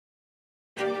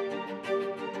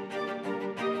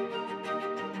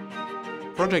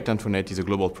Project Antoinette is a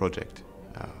global project.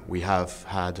 We have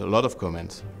had a lot of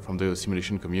comments from the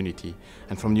simulation community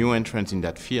and from new entrants in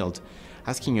that field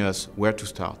asking us where to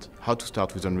start, how to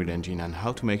start with Unreal Engine, and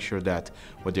how to make sure that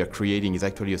what they are creating is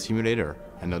actually a simulator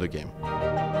and not a game.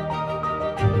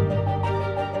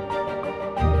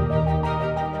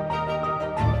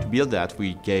 To build that,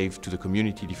 we gave to the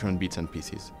community different bits and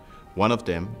pieces. One of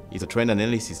them is a trend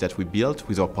analysis that we built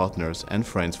with our partners and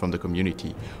friends from the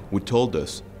community who told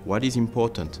us what is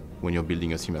important when you're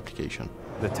building a sim application.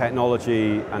 The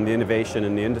technology and the innovation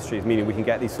in the industry is meaning we can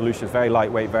get these solutions very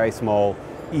lightweight, very small,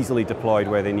 easily deployed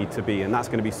where they need to be, and that's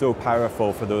going to be so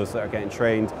powerful for those that are getting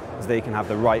trained, as they can have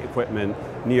the right equipment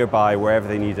nearby wherever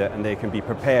they need it, and they can be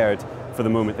prepared for the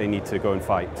moment they need to go and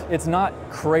fight. It's not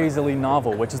crazily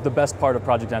novel, which is the best part of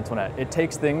Project Antoinette. It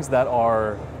takes things that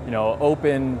are,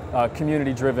 open,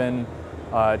 community-driven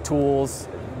tools,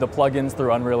 the plugins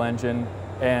through Unreal Engine,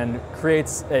 and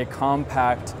creates a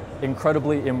compact,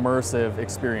 incredibly immersive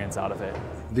experience out of it.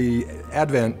 The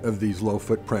advent of these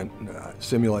low-footprint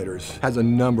simulators has a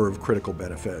number of critical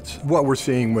benefits. What we're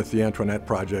seeing with the Antoinette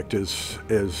project is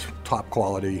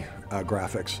top-quality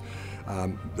graphics,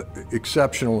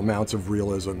 exceptional amounts of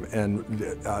realism, and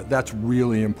that's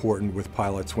really important with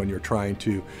pilots when you're trying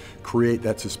to create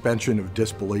that suspension of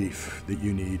disbelief that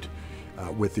you need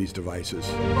with these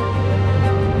devices.